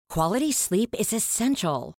Quality sleep is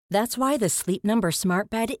essential. That's why the Sleep Number Smart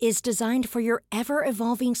Bed is designed for your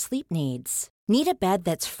ever-evolving sleep needs. Need a bed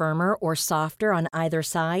that's firmer or softer on either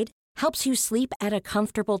side? Helps you sleep at a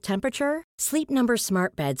comfortable temperature? Sleep Number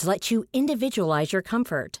Smart Beds let you individualize your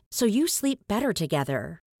comfort, so you sleep better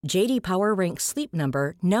together. J.D. Power ranks Sleep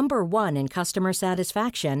Number number 1 in customer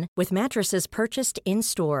satisfaction with mattresses purchased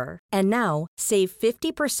in-store. And now, save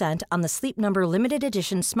 50% on the Sleep Number Limited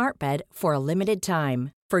Edition Smart Bed for a limited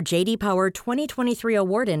time. For J.D. Power 2023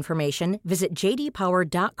 award information, visit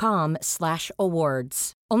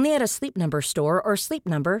jdpower.com/awards. Only at a Sleep Number store or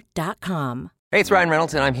sleepnumber.com. Hey, it's Ryan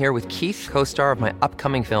Reynolds, and I'm here with Keith, co-star of my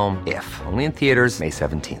upcoming film, If, only in theaters May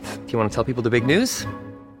 17th. Do you want to tell people the big news?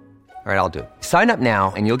 All right, I'll do it. Sign up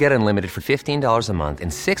now and you'll get unlimited for $15 a month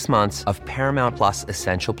and 6 months of Paramount Plus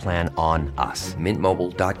Essential Plan on us.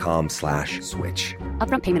 MintMobile.com/switch.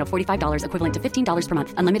 Upfront payment of $45 equivalent to $15 per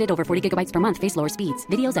month. Unlimited over 40 gigabytes per month. Face lower speeds.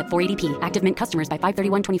 Videos at 480p. Active Mint customers by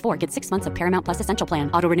 531.24 get 6 months of Paramount Plus Essential Plan.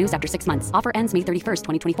 Auto renews after 6 months. Offer ends May 31st,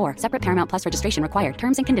 2024. Separate Paramount Plus registration required.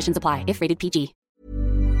 Terms and conditions apply if rated PG.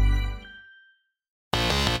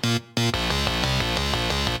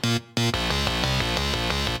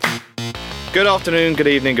 Good afternoon, good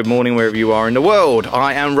evening, good morning, wherever you are in the world.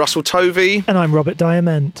 I am Russell Tovey. And I'm Robert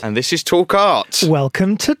Diamond. And this is Talk Art.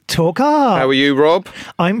 Welcome to Talk Art. How are you, Rob?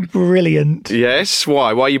 I'm brilliant. Yes?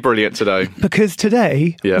 Why? Why are you brilliant today? Because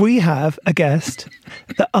today we have a guest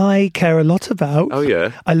that I care a lot about. Oh,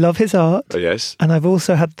 yeah? I love his art. Oh, yes? And I've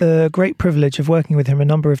also had the great privilege of working with him a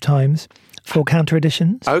number of times for Counter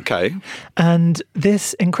Editions. Okay. And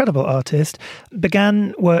this incredible artist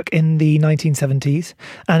began work in the 1970s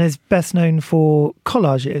and is best known for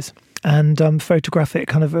collages and photographic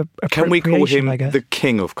kind of Can we call him I guess. the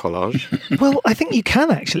king of collage? Well, I think you can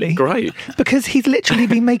actually. Great. Because he's literally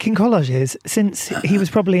been making collages since he was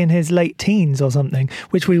probably in his late teens or something,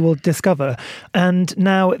 which we will discover. And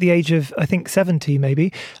now at the age of, I think, 70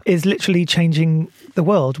 maybe, is literally changing the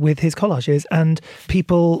world with his collages. And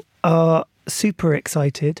people are super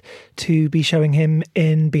excited to be showing him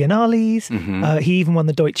in Biennales. Mm-hmm. He even won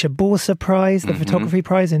the Deutsche Börse Prize, the photography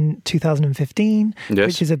prize in 2015,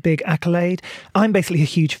 which is a big accolade. I'm basically a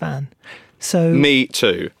huge fan. So Me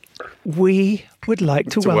too. We would like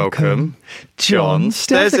to welcome John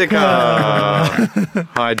Stezica.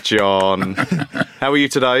 Hi, John. How are you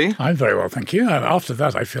today? I'm very well, thank you. After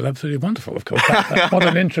that, I feel absolutely wonderful, of course. What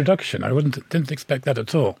an introduction. I didn't expect that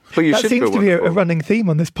at all. Well, you that should seems feel to be a wonderful. running theme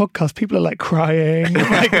on this podcast. People are like crying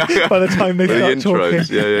by the time they start intros.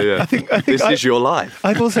 talking. Yeah. I think this is your life.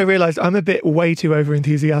 I've also realised I'm a bit way too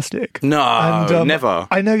over-enthusiastic. No, never.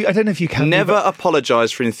 I don't know if you can. Never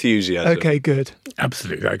apologise for enthusiasm. Okay, good.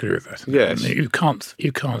 Absolutely, I agree with that. Yes. You can't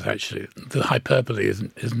actually. The hyperbole is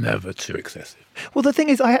never too excessive. Well, the thing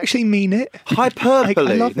is, I actually mean it. Hyperbole,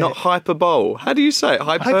 I love not it. hyperbole. How do you say it?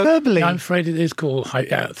 Hyperbole. I'm afraid it is called.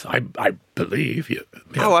 I believe. Yeah.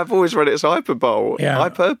 Oh, I've always read it as hyperbole. Yeah.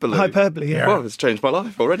 Hyperbole. Hyperbole, yeah. Well, it's changed my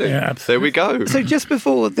life already. Yeah, absolutely. There we go. So just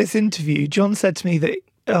before this interview, John said to me that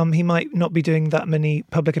he might not be doing that many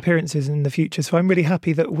public appearances in the future. So I'm really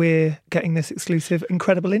happy that we're getting this exclusive,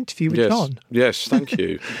 incredible interview with John. Yes, thank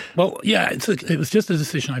you. Well, yeah, it was just a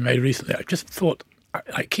decision I made recently. I just thought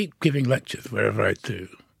I keep giving lectures wherever I do,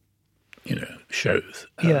 shows.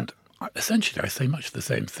 And essentially I say much the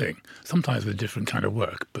same thing, sometimes with different kind of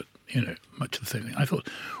work, but, much of the same thing. I thought,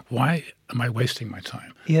 why am I wasting my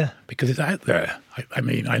time? Yeah. Because it's out there. I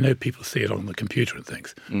mean, I know people see it on the computer and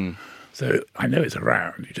things. So I know it's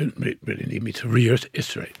around. You don't really need me to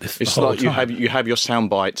reiterate this. It's the whole like time. you have your sound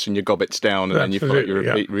bites and your gobbets down, and then you've got your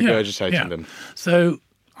regurgitating them. So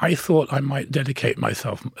I thought I might dedicate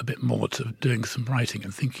myself a bit more to doing some writing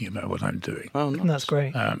and thinking about what I'm doing. Oh, nice. That's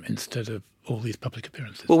great. Instead of all these public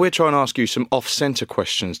appearances. Well, we're trying to ask you some off-centre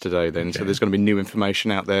questions today then, so there's going to be new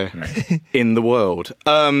information out there in the world.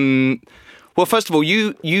 Well, first of all,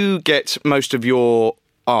 you get most of your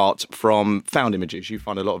art from found images. You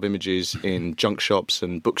find a lot of images in junk shops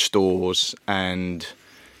and bookstores and,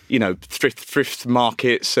 thrift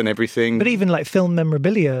markets and everything. But even like film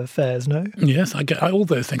memorabilia fairs, no? Yes, I get all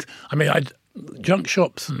those things. I mean, junk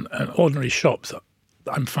shops and ordinary shops,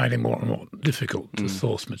 I'm finding more and more difficult to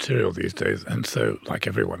source material these days. And so, like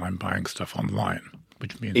everyone, I'm buying stuff online,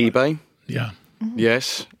 which means... eBay? Yeah.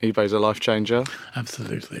 Yes, eBay's a life changer.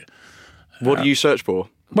 Absolutely. What do you search for?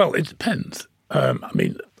 Well, it depends.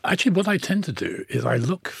 Actually, what I tend to do is I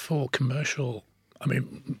look for commercial...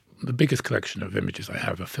 the biggest collection of images I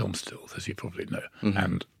have are film stills, as you probably know,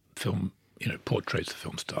 and film, portraits of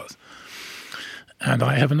film stars. And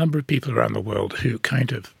I have a number of people around the world who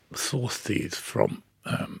kind of source these from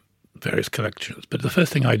various collections. But the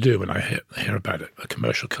first thing I do when I hear about a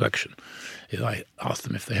commercial collection is I ask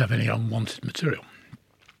them if they have any unwanted material.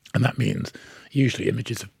 And that means usually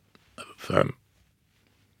images of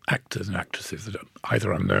actors and actresses that are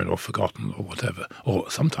either unknown or forgotten or whatever, or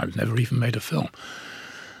sometimes never even made a film.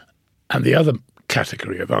 And the other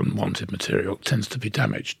category of unwanted material tends to be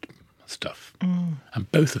damaged stuff.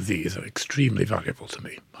 And both of these are extremely valuable to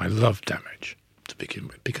me. I love damage to begin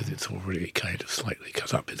with because it's already kind of slightly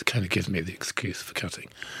cut up. It kind of gives me the excuse for cutting.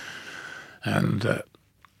 And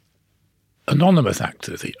anonymous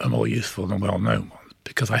actors are more useful than well-known ones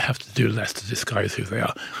because I have to do less to disguise who they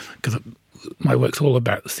are. Because my work's all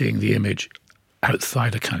about seeing the image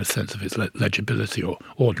outside a kind of sense of its legibility or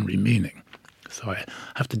ordinary meaning. So I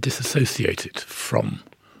have to disassociate it from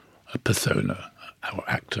a persona or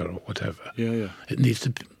actor or whatever. Yeah. It needs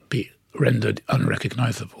to be rendered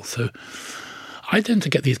unrecognisable. So I tend to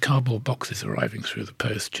get these cardboard boxes arriving through the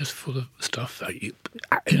post just full of stuff.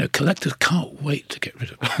 Collectors can't wait to get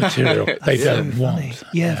rid of material they don't want.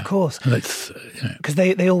 Yeah, of course. Because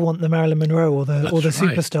they all want the Marilyn Monroe or the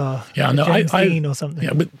superstar. Yeah, no, James Dean or something.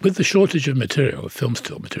 Yeah, with the shortage of material, of film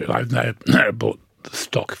still material, I've now bought the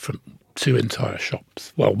stock from 2 entire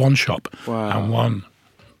shops. Well, one shop and one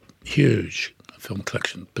huge film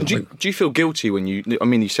collection. Do you feel guilty when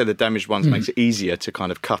you said the damaged ones makes it easier to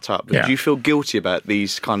kind of cut up. But do you feel guilty about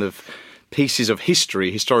these kind of pieces of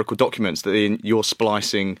historical documents that you're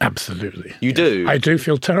splicing? Absolutely. You do? I do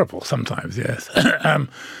feel terrible sometimes, yes. And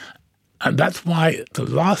that's why the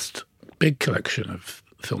last big collection of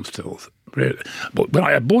film stills, really, when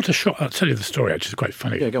I bought a shop, I'll tell you the story, actually, it's quite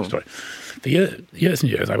funny. Yeah, go on. Story. For years and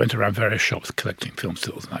years, I went around various shops collecting film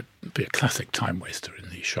stills, and I'd be a classic time waster in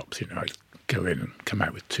these shops. I'd go in and come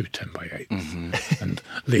out with 2 10x8s and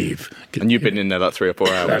leave. And you've been in there like 3 or 4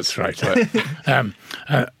 hours. That's right.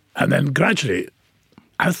 And then gradually,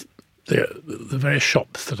 as the various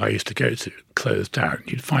shops that I used to go to closed down,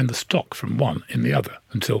 you'd find the stock from one in the other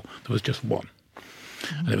until there was just one.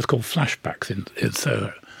 And it was called Flashbacks in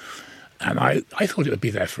Soho. And I thought it would be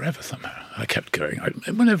there forever somehow. I kept going.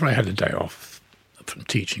 Whenever I had a day off from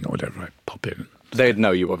teaching or whatever, I'd pop in. They'd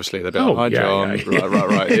know you, obviously. They'd be like, hi, John. Yeah.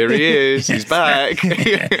 Right. Here he is. He's back.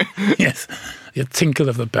 Yes. The tinkle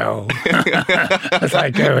of the bell as I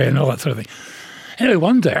go in, all that sort of thing. Anyway,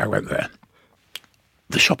 one day I went there.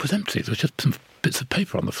 The shop was empty. There was just some bits of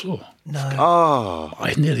paper on the floor. No. Oh.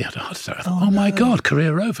 I nearly had a heart attack. I thought, my God,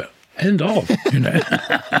 career over. End of,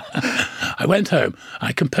 I went home.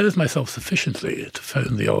 I composed myself sufficiently to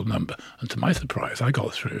phone the old number. And to my surprise, I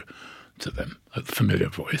got through to them, a familiar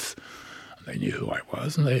voice. And they knew who I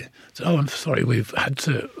was. And they said, I'm sorry, we've had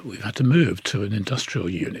to move to an industrial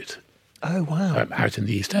unit. Oh, wow. Out in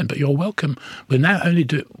the East End. But you're welcome. We're now only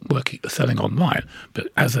selling online, but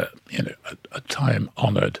as a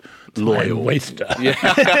time-honoured loyal waster.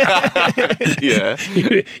 Yeah.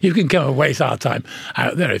 You can come and waste our time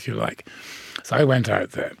out there if you like. So I went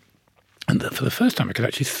out there, and for the first time I could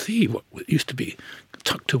actually see what used to be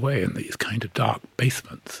tucked away in these kind of dark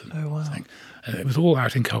basements. Oh, wow. And it was all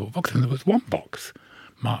out in cardboard boxes, and there was one box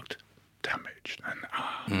marked damaged.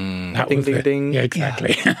 And that ding, was ding, it. ding. Yeah,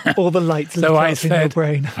 exactly. Yeah. All the lights lit up in your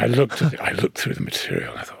brain. I looked through the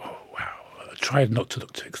material, and I thought, oh, wow. I tried not to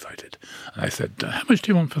look too excited. And I said, how much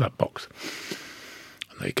do you want for that box?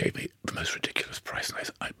 And they gave me the most ridiculous price.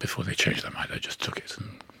 And before they changed their mind, I just took it.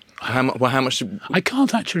 And how much? I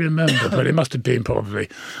can't actually remember, but it must have been probably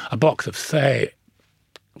a box of, say,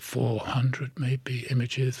 400 maybe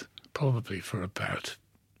images, probably for about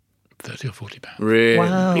 £30 or £40. Really?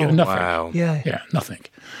 Wow. Yeah, nothing. Wow. Yeah, nothing.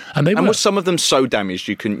 And were some of them so damaged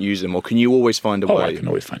you couldn't use them, or can you always find a way? I can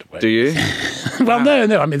always find a way. Do you? Well,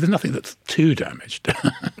 no. I mean, there's nothing that's too damaged.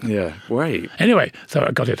 Yeah, great. Anyway, so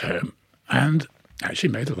I got it home and actually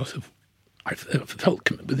made a lot of... I felt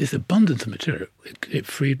with this abundance of material, it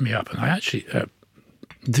freed me up, and I actually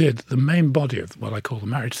did the main body of what I call the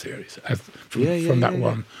Marriage series from that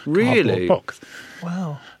one cardboard box.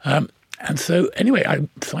 Wow. And so, anyway, I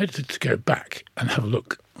decided to go back and have a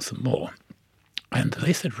look some more. And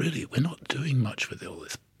they said, really, we're not doing much with all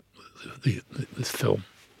this film,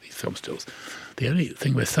 these film stills. The only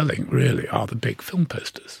thing we're selling, really, are the big film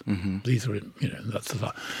posters. Mm-hmm. These are, that's a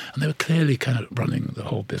lot. And they were clearly kind of running the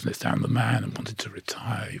whole business down the man and wanted to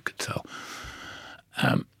retire, you could tell.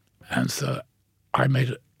 And so I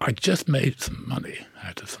just made some money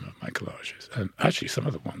out of some of my collages. And actually, some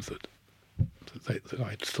of the ones that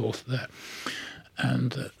I'd sourced there.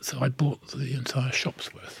 And so I bought the entire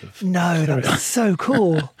shop's worth of... No, that's so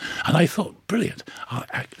cool. And I thought, brilliant.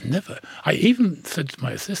 I even said to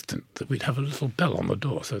my assistant that we'd have a little bell on the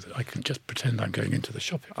door so that I can just pretend I'm going into the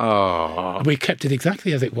shopping. Oh. And we kept it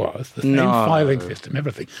exactly as it was, the same filing system,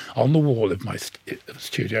 everything, on the wall of my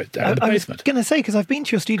studio down in the basement. I was going to say, because I've been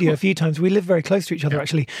to your studio a few times. We live very close to each other,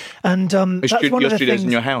 actually. And that's one your of the studio's things,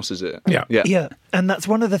 in your house, is it? Yeah. Yeah, and that's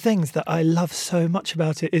one of the things that I love so much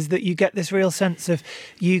about it, is that you get this real sense of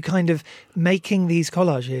you kind of making these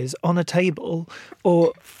collages on a table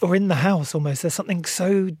or in the house almost. There's something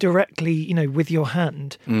so directly, with your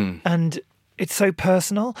hand, and it's so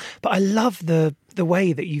personal. But I love the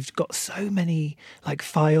way that you've got so many like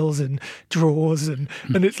files and drawers and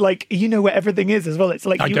it's like where everything is as well. It's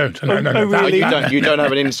like I don't. No, really? You don't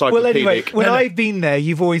have an encyclopedic. Well, anyway, when I've been there,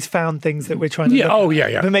 you've always found things that we're trying to.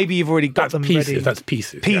 Yeah. But maybe you've already got That's them pieces. ready. That's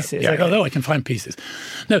pieces. Pieces. Yeah. Okay. Although I can find pieces.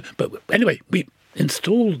 No, but anyway, we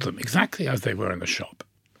installed them exactly as they were in the shop,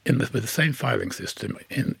 with the same filing system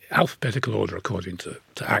in alphabetical order according to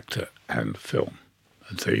actor and film,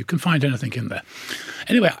 and so you can find anything in there.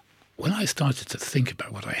 Anyway, when I started to think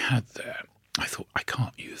about what I had there, I thought, I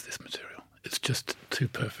can't use this material. It's just too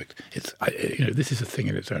perfect. This is a thing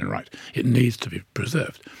in its own right. It needs to be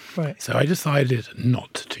preserved. Right. So I decided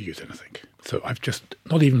not to use anything. So I've just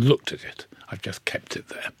not even looked at it. I've just kept it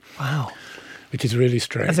there. Wow. Which is really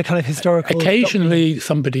strange. As a kind of historical... Occasionally,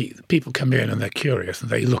 people come in and they're curious and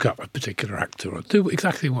they look up a particular actor or do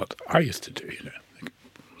exactly what I used to do,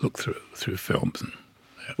 look through films. And,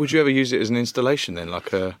 Would you ever use it as an installation then,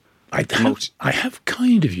 like a... I have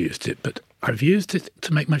kind of used it, but I've used it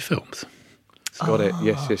to make my films. Got it.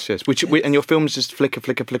 Yes. And your films just flicker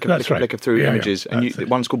through images. And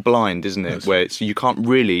one's called Blind, isn't it? Where you can't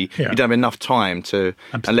really, you don't have enough time to,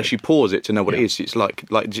 unless you pause it to know what it is. It's like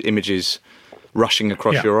images rushing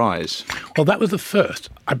across your eyes. Well, that was the first.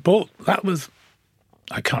 I can't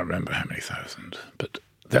remember how many thousand, but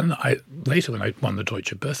then later when I won the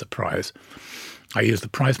Deutsche Börse Prize, I used the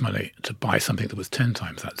prize money to buy something that was 10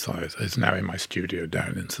 times that size. It's now in my studio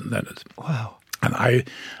down in St Leonard's. Wow. And I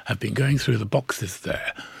have been going through the boxes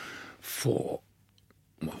there for,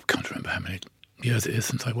 I can't remember how many years it is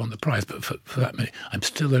since I won the prize, but for that many, I'm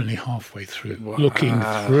still only halfway through looking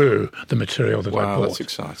through the material that I bought. That's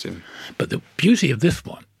exciting. But the beauty of this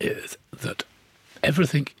one is that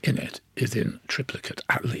everything in it is in triplicate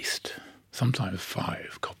at least. Sometimes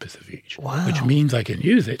 5 copies of each, which means I can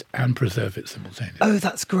use it and preserve it simultaneously. Oh,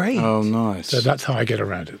 that's great. Oh, nice. So that's how I get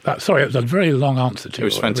around it. Sorry, it was a very long answer to your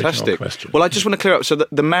original question. Well, I just want to clear up. So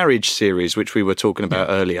the Marriage series, which we were talking about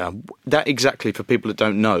earlier, that exactly, for people that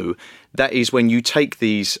don't know, that is when you take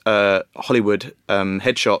these Hollywood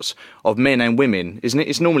headshots of men and women, isn't it?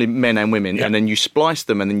 It's normally men and women, and then you splice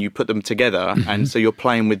them and then you put them together, and so you're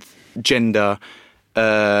playing with gender,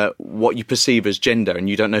 what you perceive as gender, and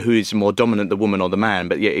you don't know who is more dominant, the woman or the man,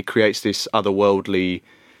 but yet it creates this otherworldly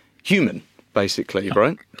human, basically,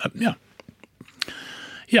 right?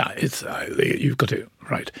 It's you've got it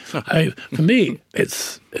right. For me,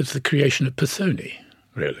 it's the creation of personae,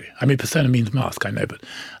 really. I mean, persona means mask, I know, but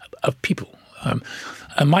of people. And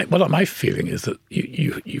my feeling is that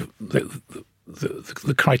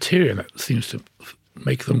the criterion that seems to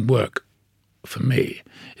make them work for me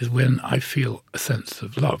is when I feel a sense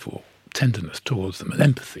of love or tenderness towards them and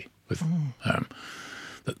empathy with them.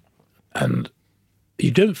 And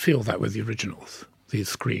you don't feel that with the originals, these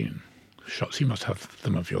screen shots. You must have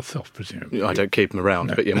them of yourself, presumably. I don't keep them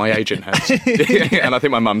around, but my agent has. And I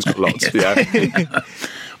think my mum's got lots,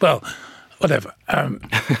 Well, whatever.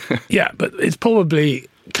 But it's probably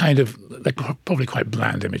they're probably quite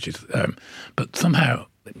bland images. But somehow,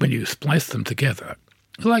 when you splice them together,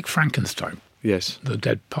 like Frankenstein, yes, the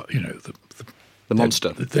dead, the monster,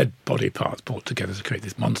 the dead body parts brought together to create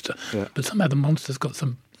this monster. Yeah. But somehow the monster's got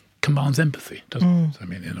commands empathy, doesn't it? I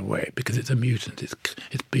mean, in a way, because it's a mutant. It's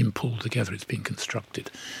been pulled together. It's been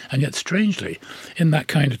constructed, and yet strangely, in that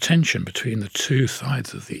kind of tension between the two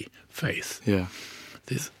sides of the face,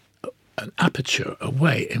 there's an aperture, a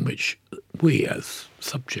way in which we as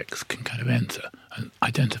subjects can kind of enter and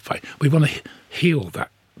identify. We want to heal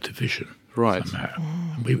that division. Right. Somehow.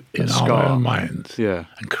 And we, in our own minds,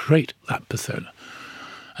 and create that persona.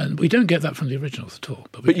 And we don't get that from the originals at all.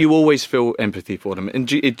 But you always feel empathy for them. And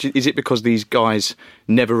is it because these guys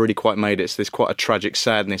never really quite made it? So there's quite a tragic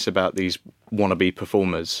sadness about these wannabe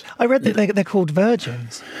performers. I read that they're called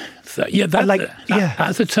virgins. So,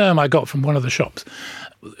 that's a term I got from one of the shops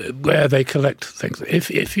where they collect things.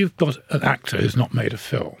 If you've got an actor who's not made a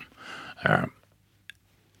film, a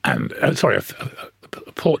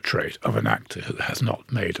a portrait of an actor who has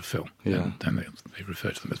not made a film. Yeah. And then they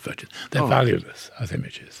refer to them as virgins. They're valueless as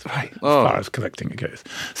images, Right. as far as collecting it goes.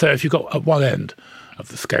 So if you've got at one end of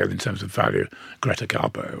the scale in terms of value, Greta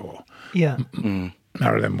Garbo or Yeah.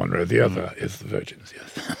 Marilyn Monroe, the other is the virgins,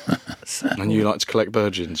 yes. And you like to collect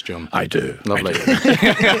virgins, John? I do. Lovely.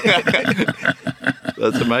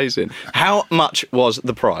 That's amazing. How much was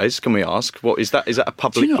the prize, can we ask? What is that? Is that a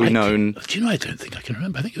publicly known... Do you know, I don't think I can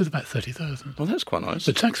remember. I think it was about 30,000. Well, that's quite nice.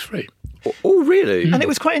 But tax-free. Oh, really? And it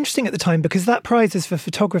was quite interesting at the time because that prize is for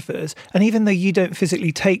photographers. And even though you don't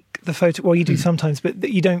physically take the photo, well, you do sometimes, but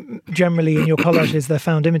you don't generally in your collages, they're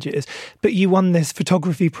found images. But you won this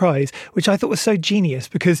photography prize, which I thought was so genius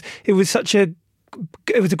because it was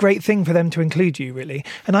it was a great thing for them to include you, really.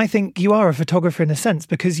 And I think you are a photographer in a sense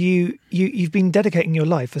because you've been dedicating your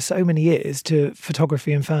life for so many years to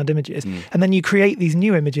photography and found images. And then you create these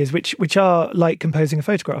new images, which are like composing a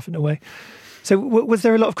photograph in a way. So was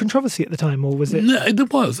there a lot of controversy at the time, or was it? No, there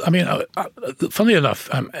was. I mean, funnily enough,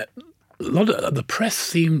 a lot of the press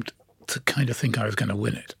seemed to kind of think I was going to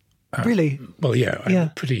win it. Really? Well, yeah. Yeah.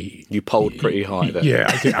 You polled pretty high there.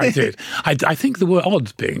 Yeah, I did. I think there were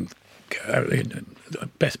odds being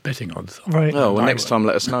best betting odds. Right. Oh, well, next time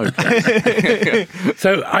let us know.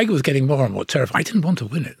 So I was getting more and more terrified. I didn't want to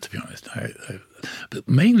win it, to be honest. But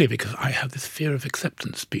mainly because I have this fear of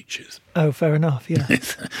acceptance speeches. Oh, fair enough, yeah.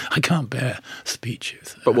 I can't bear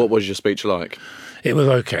speeches. But what was your speech like? It was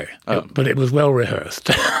okay, but it was well rehearsed.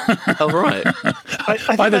 Oh, right. I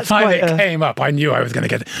think By the that's time quite it came up, I knew I was going to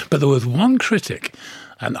get it. But there was one critic,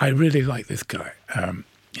 and I really like this guy,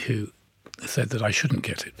 who said that I shouldn't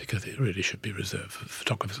get it because it really should be reserved for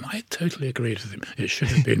photographers. And I totally agreed with him. It should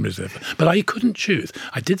have been reserved. But I couldn't choose.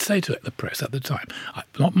 I did say to the press at the time,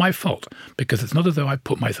 not my fault, because it's not as though I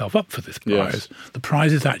put myself up for this prize. Yes. The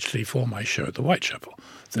prize is actually for my show at the Whitechapel.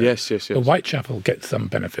 So yes. The Whitechapel gets some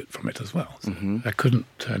benefit from it as well. So I couldn't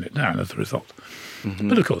turn it down as a result.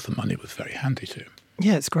 But of course, the money was very handy too.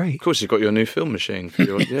 Yeah, it's great. Of course, you've got your new film machine. For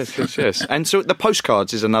your, yes. And so the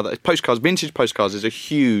postcards is another... Vintage postcards is a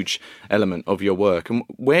huge element of your work. And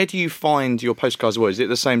where do you find your postcards work? Is it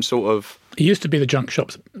the same sort of... It used to be the junk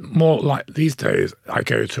shops. More like these days, I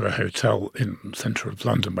go to a hotel in the centre of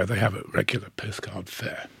London where they have a regular postcard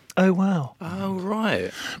fair. Oh, wow. Oh,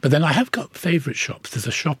 right. But then I have got favourite shops. There's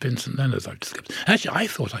a shop in St Leonard's I've discovered. Actually, I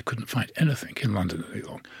thought I couldn't find anything in London any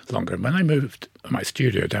longer. And when I moved my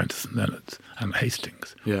studio down to St Leonard's and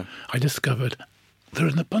Hastings, I discovered there are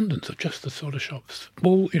an abundance of just the sort of shops.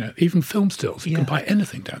 Well, even film stills. You can buy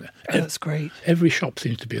anything down there. That's great. Every shop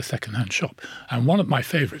seems to be a second-hand shop. And one of my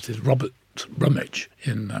favourites is Robert Rummage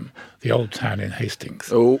in the old town in Hastings.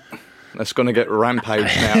 Oh, that's going to get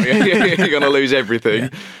rampage now. You're going to lose everything.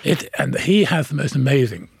 Yeah. And he has the most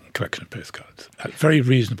amazing collection of postcards at very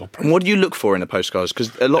reasonable price. And what do you look for in the postcards?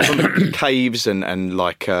 Because a lot of them are caves and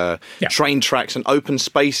like train tracks and open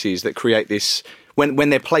spaces that create this... When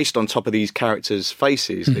they're placed on top of these characters'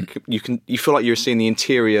 faces, you feel like you're seeing the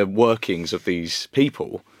interior workings of these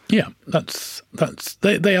people. Yeah,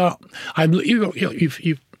 they are.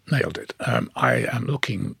 You've nailed it. I am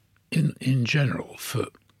looking in general for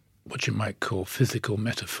what you might call physical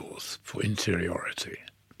metaphors for interiority,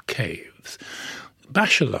 caves.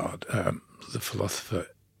 Bachelard, the philosopher,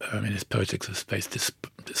 in his Poetics of Space,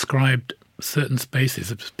 described certain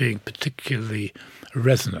spaces as being particularly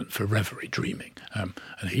resonant for reverie, dreaming.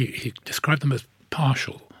 And he described them as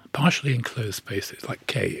partially enclosed spaces like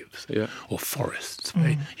caves or forests.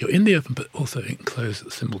 You're in the open but also enclosed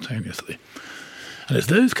simultaneously. And it's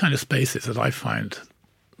those kind of spaces that I find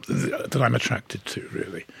that I'm attracted to,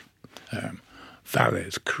 really.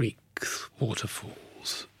 Valleys, creeks,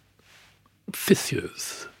 waterfalls,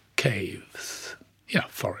 fissures, caves,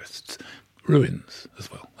 forests, ruins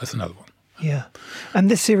as well. That's another one. Yeah.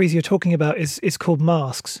 And this series you're talking about is called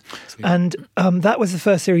Masks. And that was the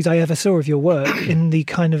first series I ever saw of your work in the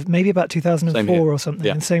kind of maybe about 2004 or something.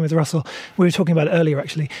 Yeah. And same with Russell. We were talking about it earlier,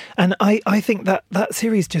 actually. And I think that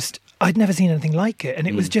series just, I'd never seen anything like it. And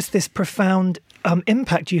it was just this profound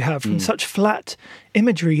impact you have from such flat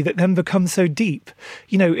imagery that then becomes so deep,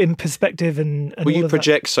 in perspective and well, you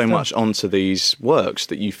project so much onto these works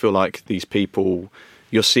that you feel like these people,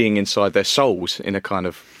 you're seeing inside their souls in a kind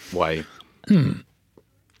of way. Yeah,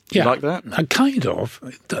 you like that? Kind of.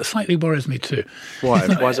 That slightly worries me too. Why?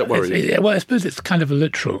 Why does that worry you? Well, I suppose it's kind of a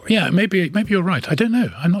literal. Yeah, maybe you're right. I don't know.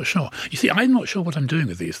 I'm not sure. You see, I'm not sure what I'm doing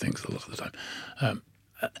with these things a lot of the time.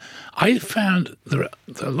 I found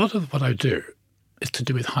a lot of what I do is to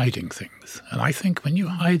do with hiding things. And I think when you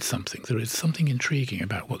hide something, there is something intriguing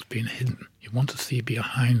about what's been hidden. You want to see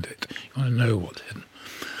behind it. You want to know what's hidden.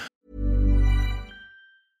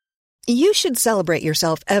 You should celebrate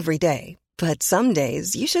yourself every day, but some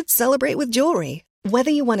days you should celebrate with jewelry.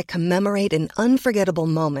 Whether you want to commemorate an unforgettable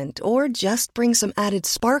moment or just bring some added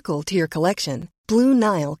sparkle to your collection, Blue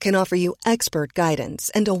Nile can offer you expert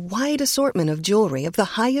guidance and a wide assortment of jewelry of the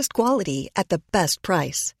highest quality at the best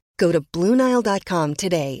price. Go to BlueNile.com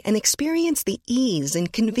today and experience the ease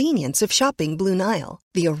and convenience of shopping Blue Nile,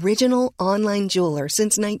 the original online jeweler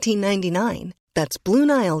since 1999. That's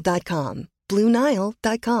BlueNile.com.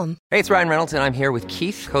 BlueNile.com. Hey, it's Ryan Reynolds, and I'm here with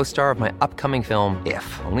Keith, co-star of my upcoming film,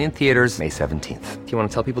 If, only in theaters May 17th. Do you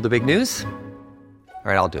want to tell people the big news?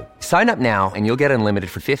 All right, I'll do it. Sign up now and you'll get unlimited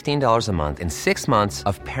for $15 a month and 6 months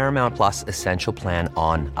of Paramount Plus Essential Plan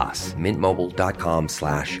on us.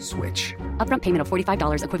 MintMobile.com/switch. Upfront payment of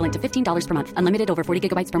 $45 equivalent to $15 per month. Unlimited over 40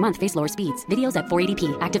 gigabytes per month. Face lower speeds. Videos at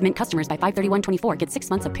 480p. Active Mint customers by 531.24 get 6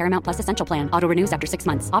 months of Paramount Plus Essential Plan. Auto renews after 6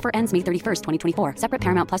 months. Offer ends May 31st, 2024. Separate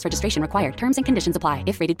Paramount Plus registration required. Terms and conditions apply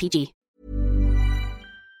if rated PG.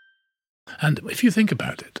 And if you think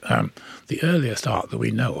about it, the earliest art that we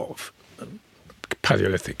know of,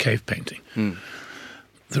 Paleolithic cave painting,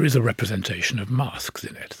 there is a representation of masks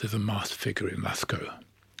in it. There's a masked figure in Lascaux.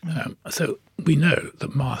 So we know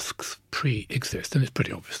that masks pre-exist, and it's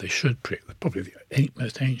pretty obvious they should probably the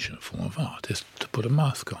most ancient form of art is to put a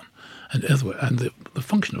mask on. And the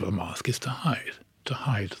function of a mask is to hide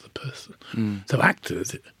the person. So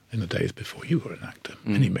actors, in the days before you were an actor,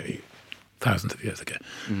 many thousands of years ago,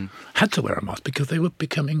 had to wear a mask because they were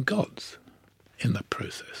becoming gods in that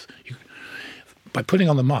process. By putting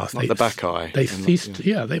on the mask, like the back eye. They ceased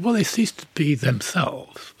to be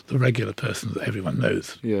themselves, the regular person that everyone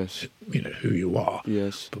knows. Yes, who you are.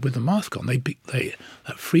 Yes, but with the mask on,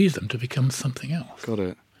 that frees them to become something else. Got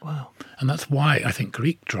it. Wow. And that's why I think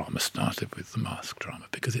Greek drama started with the mask drama,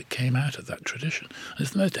 because it came out of that tradition. And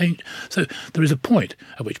it's the most ancient. So there is a point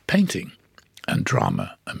at which painting and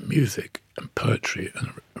drama and music and poetry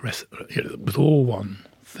and was all one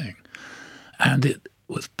thing, and it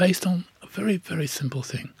was based on a very, very simple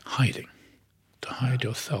thing: hiding. To hide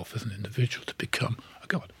yourself as an individual, to become a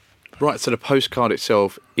god. Right, so the postcard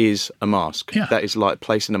itself is a mask. Yeah. That is like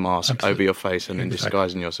placing a mask Absolutely. over your face and then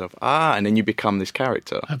disguising yourself. And then you become this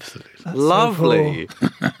character. Absolutely. That's Lovely. so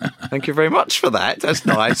cool. Thank you very much for that. That's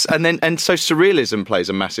nice. And so surrealism plays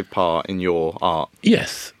a massive part in your art.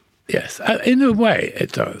 Yes. In a way,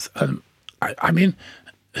 it does. I mean,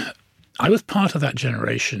 I was part of that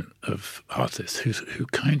generation of artists who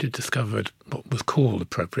kind of discovered what was called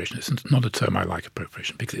appropriation. It's not a term I like,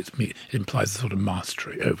 appropriation, because it implies a sort of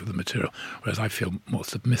mastery over the material, whereas I feel more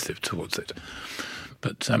submissive towards it.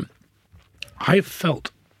 But I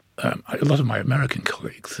felt a lot of my American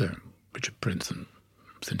colleagues, Richard Prince and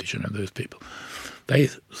Cindy Shin and those people, I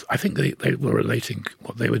think they were relating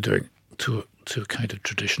what they were doing to a kind of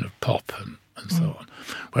tradition of pop and so on.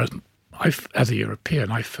 Whereas as a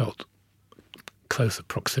European, I felt closer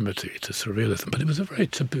proximity to surrealism, but it was a very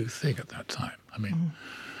taboo thing at that time. I mean,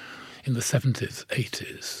 in the 70s,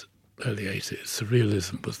 80s, early 80s,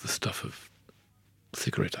 surrealism was the stuff of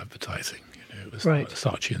cigarette advertising. It was Right.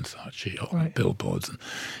 Saatchi and Saatchi on Right. billboards, and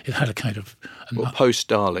it had a kind of Post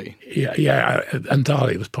Dali. Yeah, and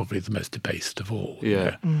Dali was probably the most debased of all.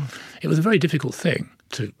 Yeah. It was a very difficult thing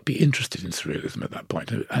to be interested in surrealism at that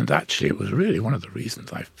point. And actually, it was really one of the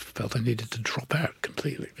reasons I felt I needed to drop out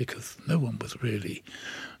completely, because no one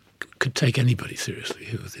could take anybody seriously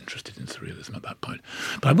who was interested in surrealism at that point.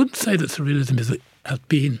 But I wouldn't say that surrealism has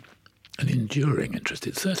been an enduring interest.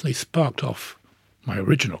 It certainly sparked off my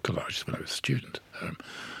original collages when I was a student.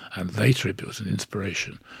 And later it was an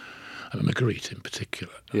inspiration, Magritte in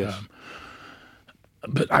particular. Yes.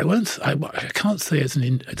 But I can't say it's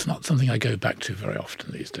not something I go back to very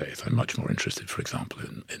often these days. I'm much more interested, for example,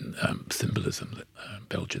 in symbolism,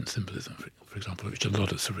 Belgian symbolism, for example, which a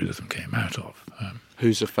lot of surrealism came out of.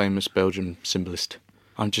 Who's a famous Belgian symbolist?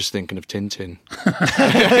 I'm just thinking of Tintin.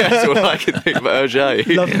 That's all I can think about. Auger.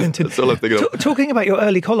 Love Tintin. That's all I'm thinking of. Talking about your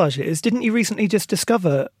early collages, didn't you recently just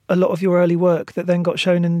discover a lot of your early work that then got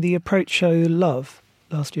shown in the Approach show Love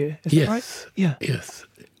last year? Is that right? Yeah. Yes.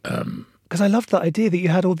 Because I loved that idea that you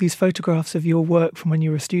had all these photographs of your work from when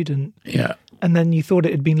you were a student. Yeah. And then you thought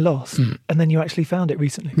it had been lost, and then you actually found it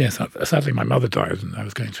recently. Yes, sadly my mother died, and I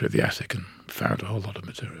was going through the attic and found a whole lot of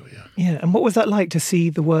material, Yeah, and what was that like to see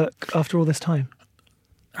the work after all this time?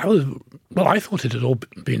 I thought it had all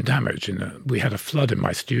been damaged. We had a flood in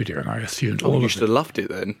my studio, and I assumed all you of should it. have loved it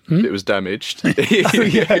then. It was damaged.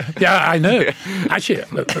 Yeah, I know. Actually,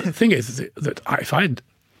 the thing is that if I'd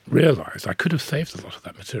realised, I could have saved a lot of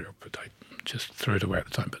that material, but I just threw it away at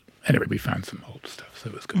the time. But anyway, we found some old stuff, so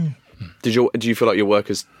it was good. Do you feel like your work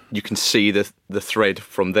you can see the thread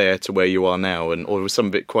from there to where you are now, or was some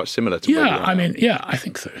of it quite similar to where you are now? I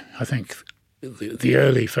think so. I think the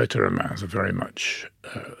early photo romans are very much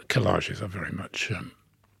collages are very much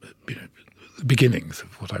the beginnings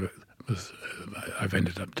of what I've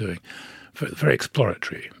ended up doing. Very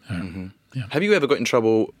exploratory. Have you ever got in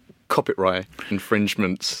trouble copyright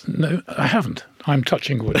infringements? No, I haven't. I'm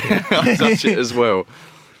touching wood. I touch it as well.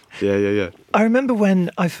 Yeah. I remember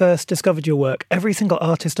when I first discovered your work, every single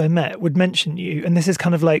artist I met would mention you, and this is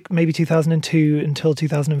kind of like maybe 2002 until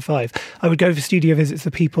 2005. I would go for studio visits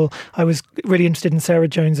with people. I was really interested in Sarah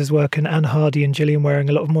Jones's work and Anne Hardy and Gillian Waring,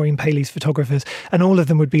 a lot of Maureen Paley's photographers, and all of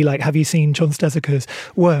them would be like, have you seen John Steziker's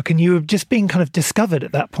work? And you were just being kind of discovered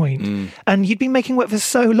at that point. And you'd been making work for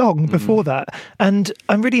so long before that. And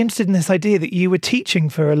I'm really interested in this idea that you were teaching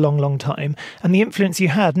for a long, long time and the influence you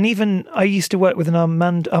had. And even I used to work with an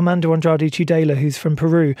Armando Andrade Tudela, who's from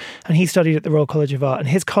Peru, and he studied at the Royal College of Art, and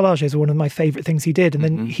his collages were one of my favourite things he did. And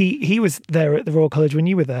then he was there at the Royal College when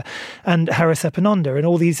you were there, and Haris Epanonda, and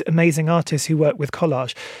all these amazing artists who work with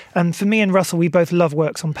collage. And for me and Russell, we both love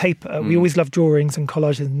works on paper. We always loved drawings and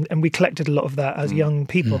collages, and we collected a lot of that as young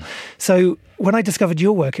people. So when I discovered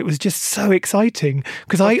your work, it was just so exciting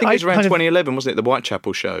because I think it was around 2011, wasn't it? The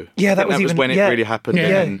Whitechapel show. Yeah, that was when it really happened.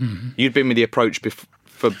 Yeah. And you'd been with the approach before.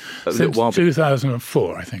 For a little while.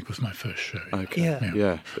 2004, I think, was my first show. Okay.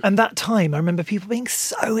 Yeah. And that time, I remember people being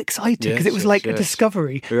so excited because it was like a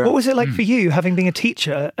discovery. Yeah. What was it like for you, having been a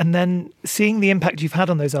teacher and then seeing the impact you've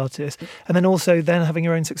had on those artists, and then also then having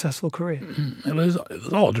your own successful career? It was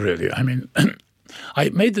odd, really. I mean, I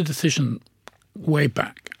made the decision way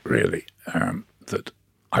back, really, that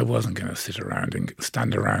I wasn't going to sit around and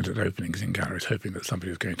stand around at openings in galleries hoping that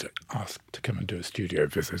somebody was going to ask to come and do a studio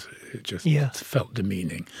visit. It just felt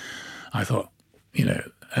demeaning. I thought,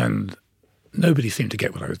 and nobody seemed to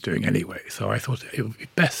get what I was doing anyway. So I thought it would be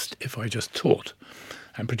best if I just taught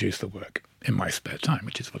and produced the work in my spare time,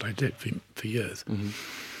 which is what I did for years,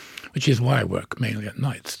 which is why I work mainly at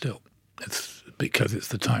night still. It's because it's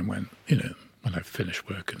the time when, when I finished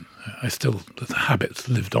work, and the habits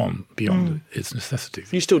lived on beyond its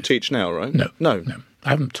necessities. You still teach now, right? No. I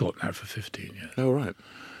haven't taught now for 15 years. Oh, right.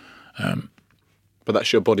 But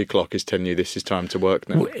that's your body clock is telling you this is time to work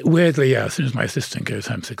now? Weirdly, yeah. As soon as my assistant goes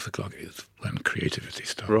home 6 o'clock, is when creativity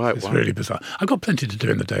starts. Right, it's really bizarre. I've got plenty to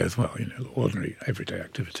do in the day as well, ordinary, everyday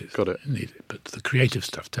activities. Got it. Needed, but the creative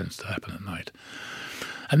stuff tends to happen at night.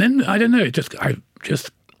 And then, I don't know,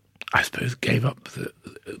 I suppose, gave up.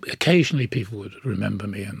 Occasionally people would remember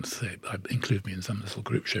me and say, include me in some little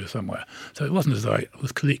group show somewhere. So it wasn't as though I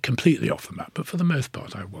was completely off the map, but for the most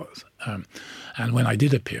part I was. And when I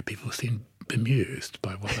did appear, people seemed bemused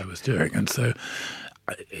by what I was doing. And so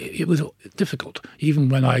it was difficult. Even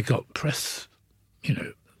when I got press,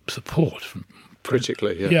 support from...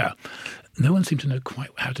 Critically, Yeah. No one seemed to know quite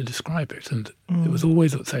how to describe it. And it was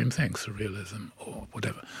always the same thing, surrealism or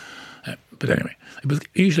whatever. But anyway, it was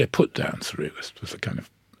usually a put-down surrealist was the kind of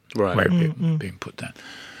way of being put down.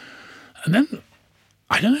 And then,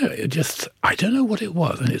 I don't know, I don't know what it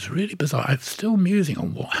was, and it's really bizarre. I'm still musing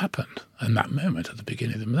on what happened in that moment at the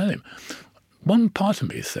beginning of the millennium. One part of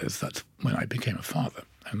me says that's when I became a father,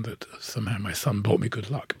 and that somehow my son brought me good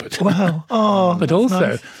luck. But wow! Oh, but also,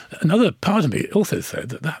 nice. Another part of me also said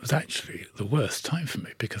that was actually the worst time for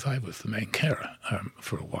me because I was the main carer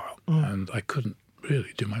for a while, and I couldn't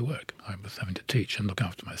really do my work. I was having to teach and look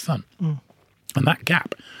after my son. And that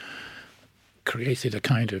gap created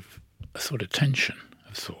a sort of tension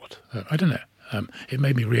of sort. I don't know. It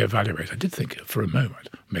made me reevaluate. I did think for a moment,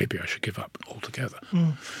 maybe I should give up altogether.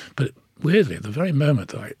 But weirdly, the very moment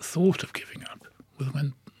that I thought of giving up was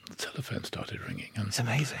when the telephone started ringing. And, it's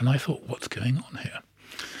amazing. And I thought, what's going on here?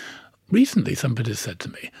 Recently, somebody said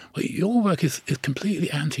to me, well, your work is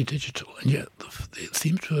completely anti-digital, and yet it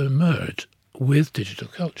seems to emerge with digital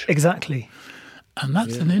culture. Exactly. And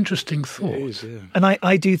that's an interesting thought. It is, yeah. And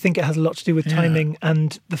I do think it has a lot to do with timing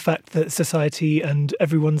and the fact that society and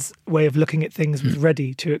everyone's way of looking at things was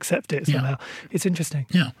ready to accept it somehow. It's interesting.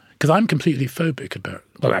 Yeah, because I'm completely phobic about...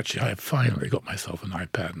 Well, actually, I have finally got myself an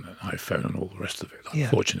iPad and an iPhone and all the rest of it.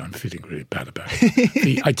 Unfortunately, I'm feeling really bad about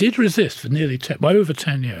it. I did resist for nearly over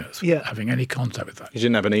 10 years having any contact with that. You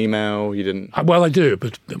didn't have an email? You didn't... Well, I do,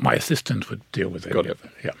 but my assistant would deal with it. Got it.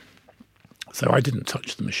 Yeah. So I didn't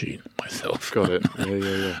touch the machine myself. Got it.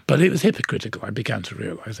 Yeah. But it was hypocritical. I began to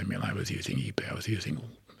realise, I was using eBay, I was using...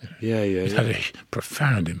 It had a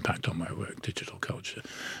profound impact on my work, digital culture.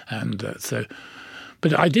 And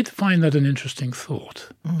but I did find that an interesting thought.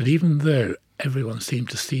 That even though everyone seemed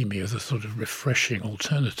to see me as a sort of refreshing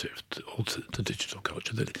alternative to digital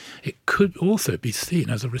culture, that it could also be seen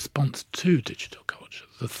as a response to digital culture,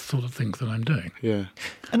 the sort of things that I'm doing. Yeah.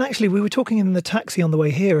 And actually, we were talking in the taxi on the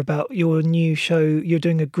way here about your new show. You're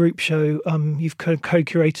doing a group show. You've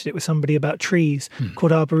co-curated it with somebody about trees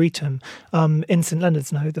called Arboretum in St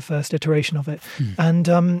Leonard's now, the first iteration of it. And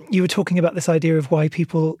you were talking about this idea of why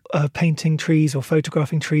people are painting trees or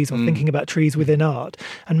photographing trees or thinking about trees within art.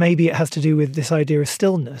 And maybe it has to do with this idea of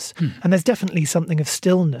stillness. And there's definitely something of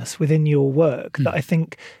stillness within your work that I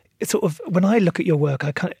think... It's sort of, when I look at your work,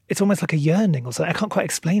 it's almost like a yearning or something. I can't quite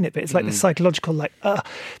explain it, but it's like this psychological,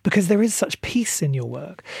 because there is such peace in your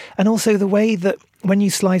work. And also the way that when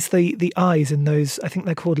you slice the eyes in those, I think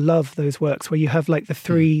they're called Love, those works, where you have like the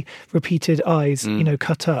 3 repeated eyes,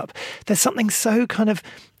 cut up. There's something so kind of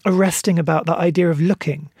arresting about that idea of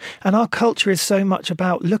looking. And our culture is so much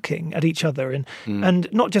about looking at each other and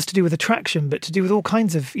not just to do with attraction, but to do with all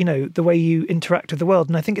kinds of, the way you interact with the world.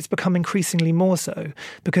 And I think it's become increasingly more so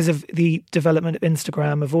because of the development of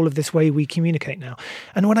Instagram, of all of this way we communicate now.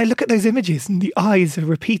 And when I look at those images and the eyes are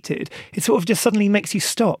repeated, it sort of just suddenly makes you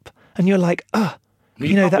stop and you're like, that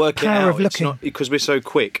power of looking. It's not, because we're so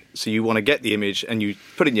quick, so you want to get the image and you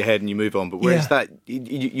put it in your head and you move on. But whereas that,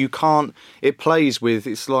 you can't, it plays with,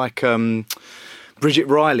 it's like Bridget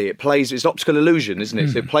Riley, it's optical illusion, isn't it?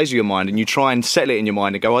 So it plays with your mind and you try and settle it in your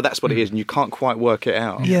mind and go, oh, that's what it is, and you can't quite work it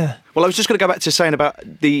out. Yeah. Well, I was just going to go back to saying about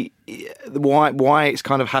why it's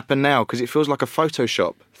kind of happened now, because it feels like a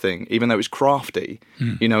Photoshop thing, even though it's crafty,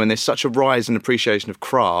 and there's such a rise in appreciation of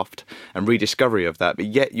craft and rediscovery of that, but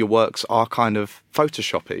yet your works are kind of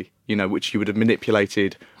Photoshoppy, which you would have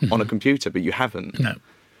manipulated on a computer, but you haven't. No.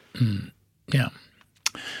 Yeah.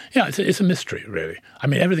 Yeah, it's a mystery, really. I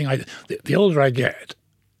mean, the older I get,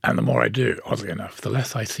 and the more I do, oddly enough, the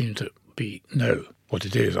less I seem to know what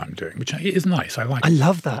it is I'm doing, which is nice. I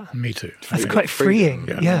love that. Me too. That's quite freeing.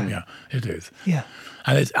 Yeah, it is. Yeah.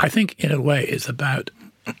 And I think, in a way, it's about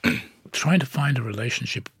trying to find a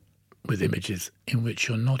relationship with images in which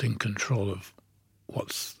you're not in control of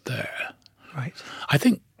what's there. Right. I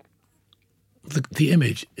think the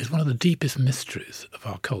image is one of the deepest mysteries of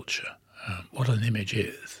our culture. What an image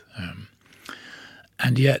is.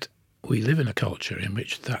 And yet we live in a culture in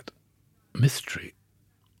which that mystery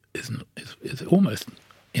is almost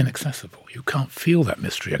inaccessible. You can't feel that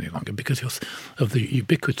mystery any longer because of the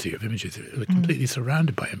ubiquity of images. We're completely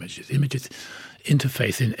surrounded by images. Images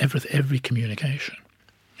interface in every communication.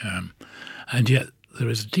 And yet there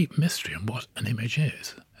is a deep mystery in what an image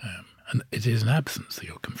is. And it is an absence that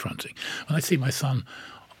you're confronting. When I see my son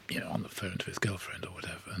on the phone to his girlfriend or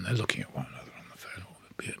whatever, and they're looking at one another on the phone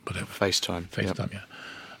or whatever. FaceTime,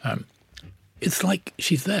 yeah. It's like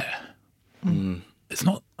she's there. It's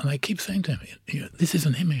not, and I keep saying to him, this is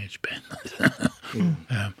an image, Ben.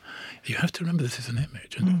 You have to remember this is an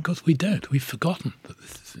image. And of course we don't. We've forgotten that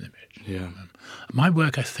this is an image. Yeah. My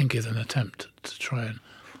work, I think, is an attempt to try and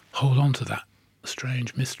hold on to that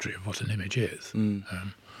strange mystery of what an image is.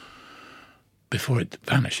 Before it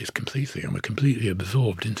vanishes completely, and we're completely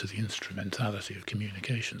absorbed into the instrumentality of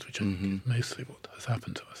communications, which I think is mostly what has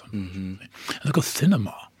happened to us, unfortunately. And of course,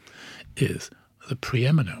 cinema is the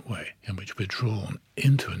preeminent way in which we're drawn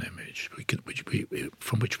into an image,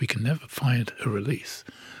 from which we can never find a release,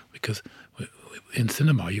 because in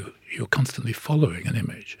cinema you're constantly following an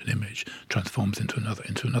image. An image transforms into another.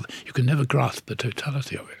 You can never grasp the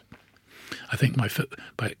totality of it. I think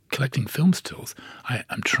by collecting film stills, I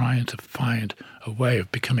am trying to find a way of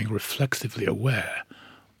becoming reflexively aware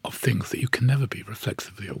of things that you can never be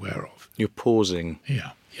reflexively aware of. You're pausing.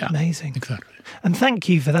 Yeah. Amazing. Exactly. And thank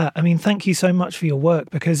you for that. I mean, thank you so much for your work,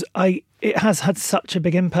 because it has had such a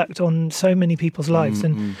big impact on so many people's lives.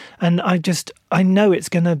 And I know it's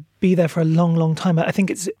going to be there for a long, long time. I think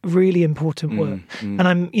it's really important work. And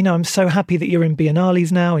I'm so happy that you're in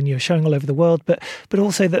Biennales now and you're showing all over the world, but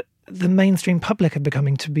also that the mainstream public are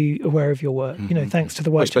becoming to be aware of your work, thanks to the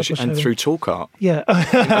Whitechapel Show. And through Talk Art. Yeah.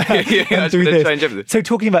 And through this. Change everything. So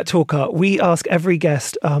talking about Talk Art, we ask every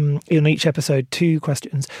guest in each episode 2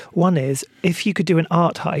 questions. One is, if you could do an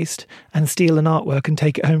art heist and steal an artwork and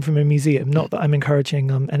take it home from a museum, not that I'm encouraging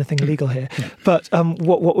anything illegal here, but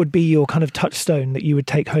what would be your kind of touchstone that you would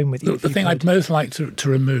take home with you? The thing I'd most like to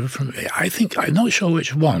remove from it, I think, I'm not sure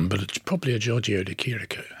which one, but it's probably a Giorgio de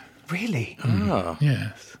Chirico. Really?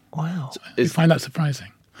 Yes. Wow. You find that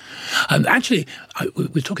surprising. And actually,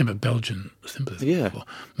 we're talking about Belgian symbolism before.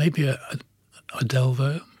 Maybe a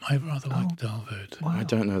Delvaux. I rather like Delvaux. Wow. I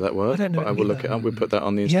don't know that word, but I will look it up. We'll put that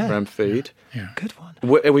on the Instagram feed. Yeah. Good one.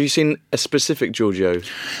 Have you seen a specific Giorgio?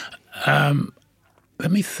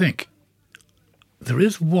 Let me think. There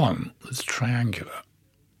is one that's triangular,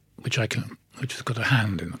 which has got a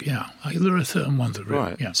hand in. Yeah, there are certain ones that really.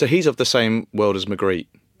 Right. Yeah. So he's of the same world as Magritte,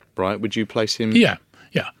 right? Would you place him? Yeah.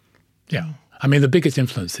 I mean, the biggest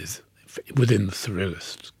influences within the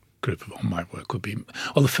Surrealist group on my work would be,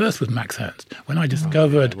 well, the first was Max Ernst. When I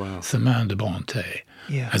discovered Semaine de Bonté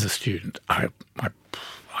as a student, I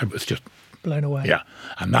was just blown away. Yeah,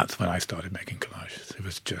 and that's when I started making collages. It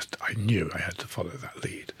was just, I knew I had to follow that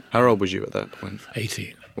lead. How old was you at that point?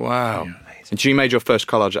 18. Wow. Yeah. And so you made your first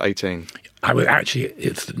collage at 18? I was actually,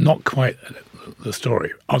 it's not quite the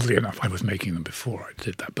story. Oddly enough, I was making them before I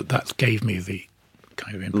did that, but that gave me the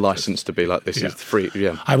kind of impetus. License to be like, this is free,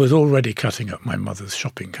 I was already cutting up my mother's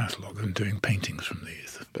shopping catalogue and doing paintings from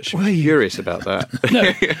these. But she was furious about that.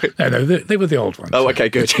 No, they were the old ones. Oh, okay,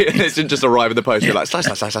 good. It didn't just arrive with the post. You're like, slice.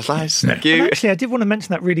 Thank you. And actually, I did want to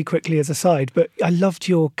mention that really quickly as a side, but I loved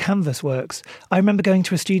your canvas works. I remember going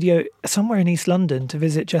to a studio somewhere in East London to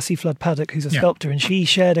visit Jessie Flood Paddock, who's a sculptor, and she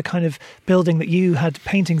shared a kind of building that you had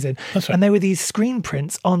paintings in. That's right. And there were these screen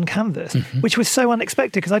prints on canvas, which was so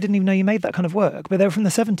unexpected because I didn't even know you made that kind of work. But they were from the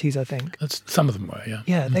 70s, I think. Some of them were, yeah.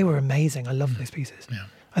 Yeah, they were amazing. I love those pieces. Yeah.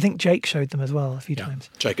 I think Jake showed them as well a few times.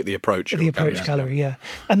 Jake at the Approach. At the Approach Gallery, yeah.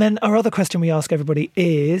 And then our other question we ask everybody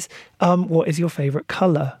is, what is your favourite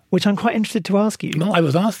colour? Which I'm quite interested to ask you. Well, I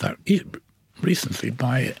was asked that recently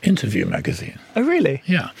by Interview magazine. Oh, really?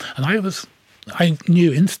 Yeah. And I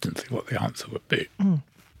knew instantly what the answer would be.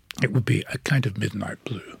 It would be a kind of midnight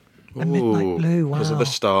blue. A midnight blue, wow. Because of the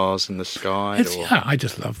stars and the sky? Yeah, I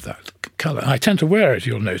just love that colour. I tend to wear it,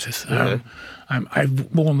 you'll notice. Yeah.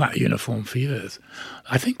 I've worn that uniform for years.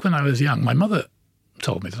 I think when I was young, my mother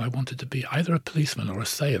told me that I wanted to be either a policeman or a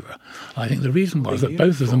sailor. I think the reason was that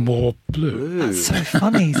both of them wore blue. That's so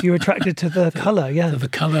funny. So you're attracted to the colour, yeah. To the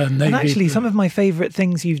colour. And actually, some of my favourite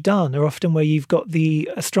things you've done are often where you've got the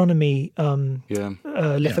astronomy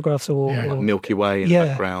lithographs or like Milky Way in the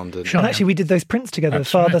background. And actually, we did those prints together, That's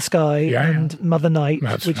Father right. Sky and Mother Night,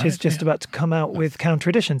 which is just about to come out with Counter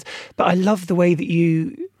Editions. But I love the way that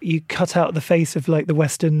you cut out the face of like the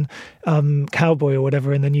Western cowboy or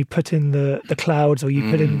whatever, and then you put in the clouds, or you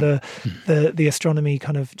put in the astronomy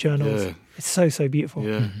kind of journals. Yeah. It's so beautiful.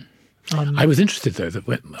 Yeah. I was interested, though, that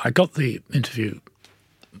when I got the Interview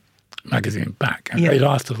magazine back, and they'd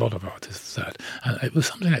asked a lot of artists that, and it was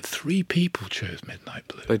something like 3 people chose Midnight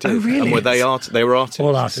Blue. They did. Oh, really? And were they artists?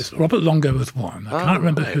 All artists. Robert Longo was one. I can't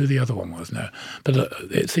remember who the other one was now, but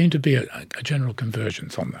it seemed to be a general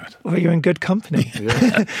convergence on that. Well, you're in good company.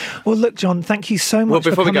 Well, look, John, thank you so much. Well,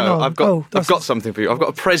 before we for coming go, on. I've got something for you. I've got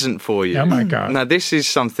a present for you. Oh my God! Now, this is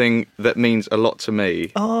something that means a lot to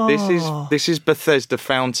me. Oh. This is Bethesda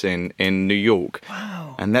Fountain in New York.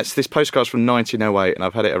 Wow. And that's this postcard's from 1908, and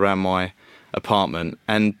I've had it around my apartment.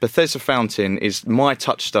 And Bethesda Fountain is my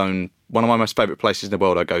touchstone, one of my most favourite places in the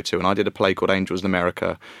world I go to. And I did a play called Angels in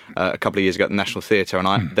America a couple of years ago at the National Theatre,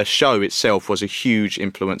 and the show itself was a huge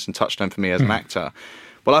influence and touchstone for me as an actor.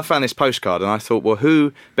 Well, I found this postcard and I thought, well,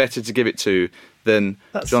 who better to give it to than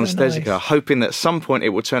John Stezica, nice. hoping that at some point it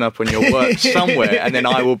will turn up on your work somewhere and then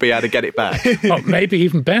I will be able to get it back. Well, maybe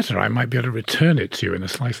even better, I might be able to return it to you in a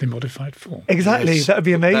slightly modified form. Exactly, Yes. that would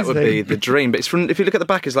be amazing. That would be the dream. But it's from, if you look at the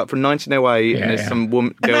back, it's like from 1908, and there's some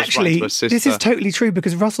woman, And girls actually, writing to her sister. this is totally true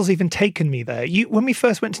because Russell's even taken me there. When we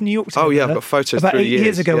first went to New York together, Oh, yeah, I've got photos about through 8 the years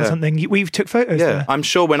years, ago or yeah. something. We took photos Yeah, there. I'm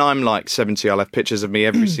sure when I'm like 70, I'll have pictures of me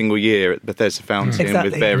every single year at Bethesda Fountain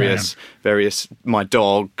Exactly. with various my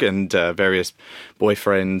dog and various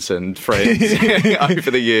boyfriends and friends over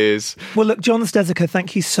the years. Well, look, John Stezica,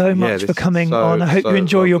 thank you so much this for coming is so, on. I hope so you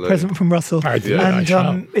enjoy your lovely. present from Russell. I did, I And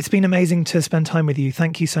shall. it's been amazing to spend time with you.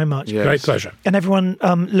 Thank you so much. Yes. Great pleasure. And everyone,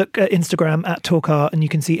 look at Instagram at Talk Art, and you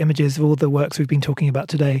can see images of all the works we've been talking about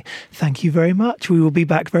today. Thank you very much. We will be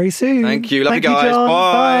back very soon. Thank you. Love you Thank guys. John.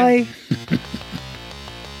 Bye.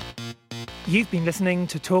 You've been listening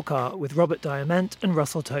to Talk Art with Robert Diament and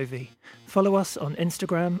Russell Tovey. Follow us on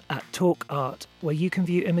Instagram at Talk Art, where you can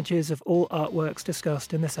view images of all artworks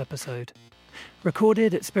discussed in this episode.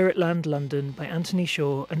 Recorded at Spiritland London by Anthony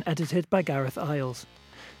Shaw and edited by Gareth Isles.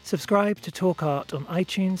 Subscribe to Talk Art on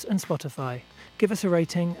iTunes and Spotify. Give us a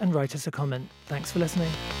rating and write us a comment. Thanks for listening.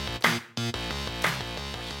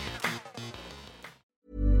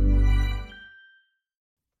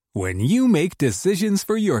 When you make decisions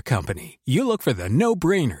for your company, you look for the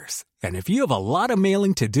no-brainers. And if you have a lot of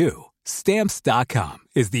mailing to do, Stamps.com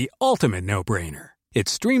is the ultimate no-brainer. It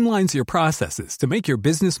streamlines your processes to make your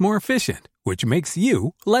business more efficient, which makes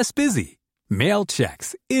you less busy. Mail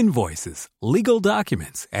checks, invoices, legal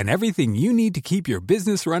documents, and everything you need to keep your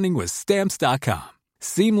business running with Stamps.com.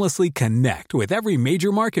 Seamlessly connect with every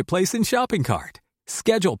major marketplace and shopping cart.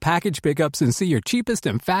 Schedule package pickups and see your cheapest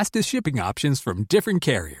and fastest shipping options from different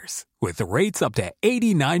carriers, with rates up to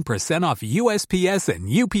 89% off USPS and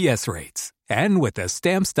UPS rates. And with the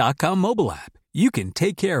Stamps.com mobile app, you can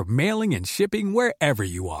take care of mailing and shipping wherever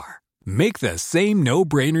you are. Make the same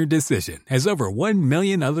no-brainer decision as over 1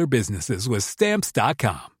 million other businesses with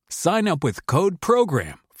Stamps.com. Sign up with code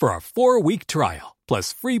PROGRAM for a 4-week trial,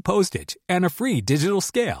 plus free postage and a free digital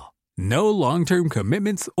scale. No long-term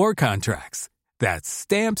commitments or contracts. That's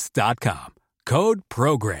Stamps.com. Code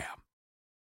PROGRAM.